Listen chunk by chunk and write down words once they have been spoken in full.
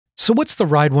So what's the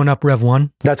Ride1Up Revv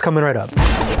 1? That's coming right up.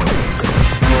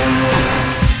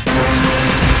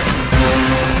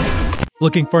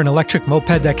 Looking for an electric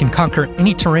moped that can conquer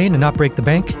any terrain and not break the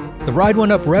bank? The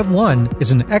Ride1Up Revv 1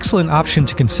 is an excellent option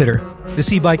to consider.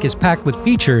 This e-bike is packed with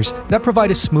features that provide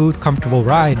a smooth, comfortable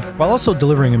ride while also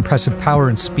delivering impressive power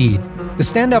and speed. The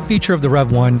standout feature of the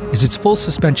Revv 1 is its full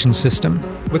suspension system.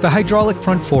 With a hydraulic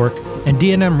front fork and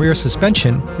D&M rear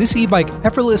suspension, this e-bike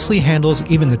effortlessly handles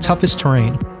even the toughest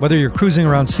terrain. Whether you're cruising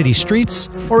around city streets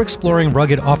or exploring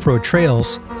rugged off-road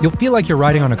trails, you'll feel like you're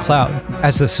riding on a cloud,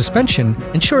 as the suspension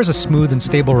ensures a smooth and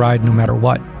stable ride no matter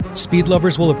what. Speed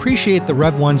lovers will appreciate the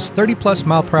Revv 1's 30+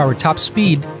 mph top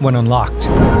speed when unlocked.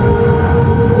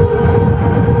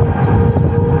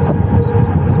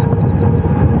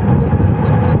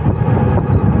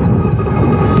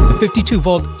 The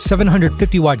 52-volt,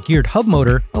 750-watt geared hub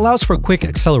motor allows for quick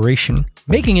acceleration,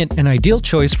 making it an ideal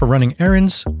choice for running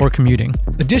errands or commuting.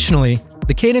 Additionally,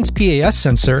 the Cadence PAS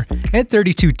sensor and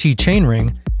 32T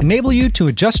chainring enable you to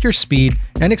adjust your speed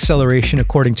and acceleration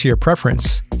according to your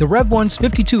preference. The Revv 1's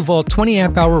 52-volt,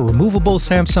 20-amp-hour removable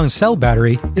Samsung cell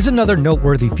battery is another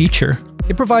noteworthy feature.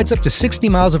 It provides up to 60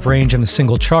 miles of range on a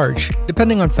single charge,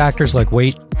 depending on factors like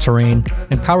weight, terrain,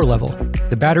 and power level.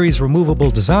 The battery's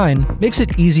removable design makes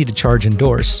it easy to charge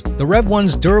indoors. The Revv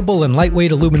 1's durable and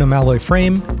lightweight aluminum alloy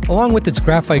frame, along with its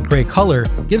graphite gray color,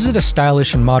 gives it a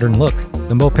stylish and modern look.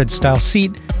 The moped-style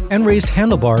seat and raised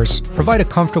handlebars provide a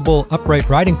comfortable, upright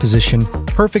riding position,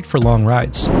 perfect for long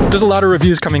rides. There's a lot of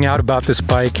reviews coming out about this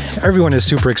bike. Everyone is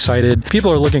super excited. People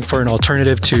are looking for an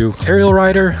alternative to Aerial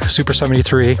Rider, Super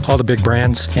 73, all the big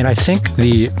brands. And I think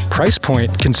the price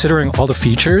point, considering all the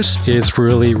features, is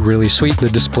really, really sweet. The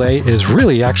display is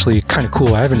really actually kind of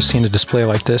cool. I haven't seen a display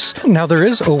like this. Now, there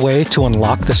is a way to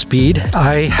unlock the speed.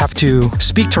 I have to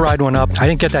speak to Ride1Up. I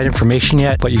didn't get that information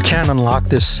yet, but you can unlock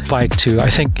this bike to, I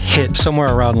think, hit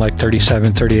somewhere around like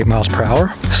 37, 38 miles per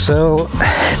hour. So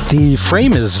the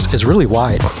frame is really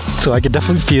wide. So I could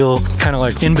definitely feel kind of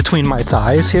like in between my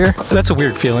thighs here. That's a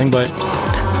weird feeling, but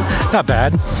not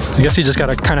bad. I guess you just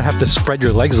gotta kind of have to spread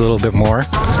your legs a little bit more.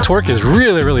 The torque is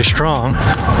really, really strong.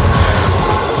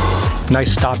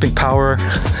 Nice stopping power.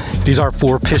 These are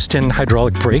 4-piston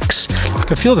hydraulic brakes. You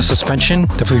can feel the suspension,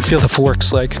 definitely feel the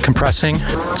forks like compressing.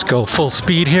 Let's go full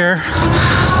speed here.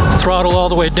 Throttle all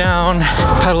the way down,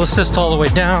 pedal assist all the way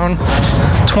down.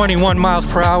 21 miles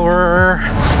per hour,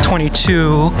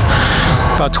 22,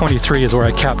 about 23 is where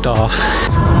I capped off.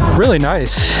 Really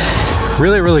nice.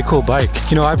 Really, really cool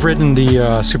bike. You know, I've ridden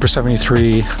the Super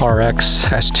 73 RX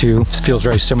S2. It feels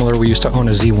very similar. We used to own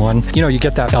a Z1. You know, you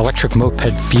get that electric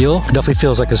moped feel. It definitely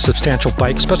feels like a substantial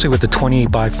bike, especially with the 20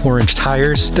 by 4-inch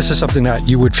tires. This is something that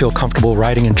you would feel comfortable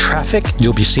riding in traffic.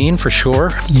 You'll be seen for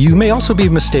sure. You may also be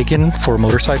mistaken for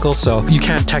motorcycles, so you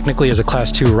can't technically as a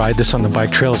Class 2 ride this on the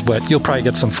bike trails, but you'll probably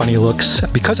get some funny looks.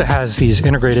 Because it has these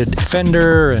integrated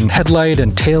fender and headlight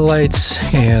and tail lights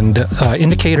and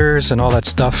indicators and all that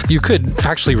stuff, you could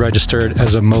actually registered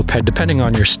as a moped depending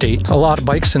on your state. A lot of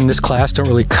bikes in this class don't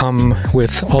really come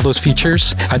with all those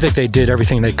features. I think they did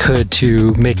everything they could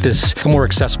to make this a more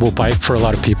accessible bike for a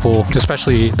lot of people,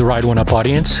 especially the Ride1Up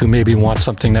audience who maybe want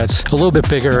something that's a little bit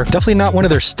bigger. Definitely not one of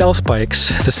their stealth bikes.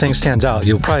 This thing stands out.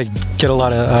 You'll probably get a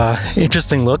lot of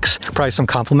interesting looks, probably some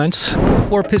compliments.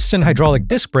 4-piston hydraulic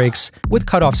disc brakes with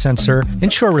cutoff sensor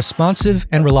ensure responsive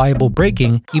and reliable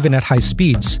braking even at high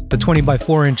speeds. The 20 by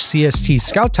 4-inch CST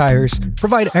Scout tires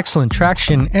provide excellent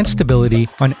traction and stability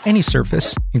on any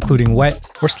surface, including wet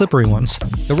or slippery ones.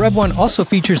 The Revv 1 also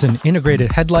features an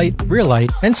integrated headlight, rear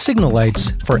light, and signal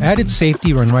lights for added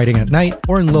safety when riding at night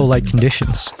or in low light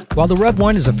conditions. While the Revv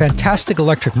 1 is a fantastic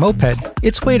electric moped,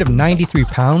 its weight of 93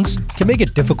 pounds can make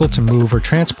it difficult to move or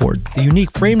transport. The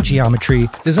unique frame geometry,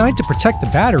 designed to protect the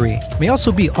battery, may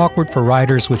also be awkward for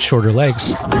riders with shorter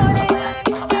legs.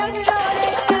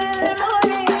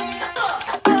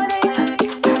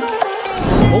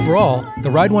 Overall, the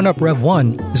Ride1Up Revv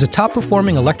 1 is a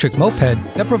top-performing electric moped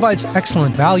that provides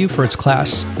excellent value for its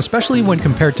class, especially when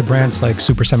compared to brands like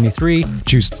Super 73,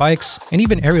 Juiced Bikes, and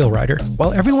even Aerial Rider.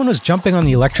 While everyone was jumping on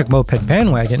the electric moped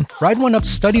bandwagon, Ride1Up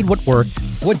studied what worked,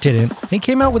 what didn't, and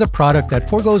came out with a product that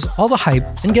forgoes all the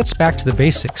hype and gets back to the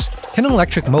basics. Can an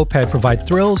electric moped provide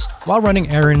thrills while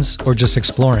running errands or just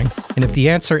exploring? And if the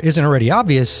answer isn't already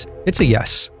obvious, it's a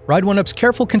yes. Ride1Up's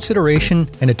careful consideration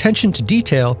and attention to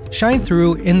detail shine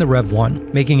through in the Revv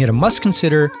 1, making it a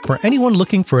must-consider for anyone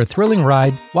looking for a thrilling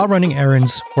ride while running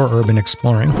errands or urban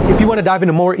exploring. If you want to dive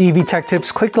into more EV tech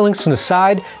tips, click the links on the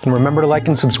side, and remember to like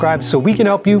and subscribe so we can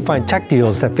help you find tech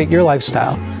deals that fit your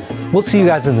lifestyle. We'll see you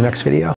guys in the next video.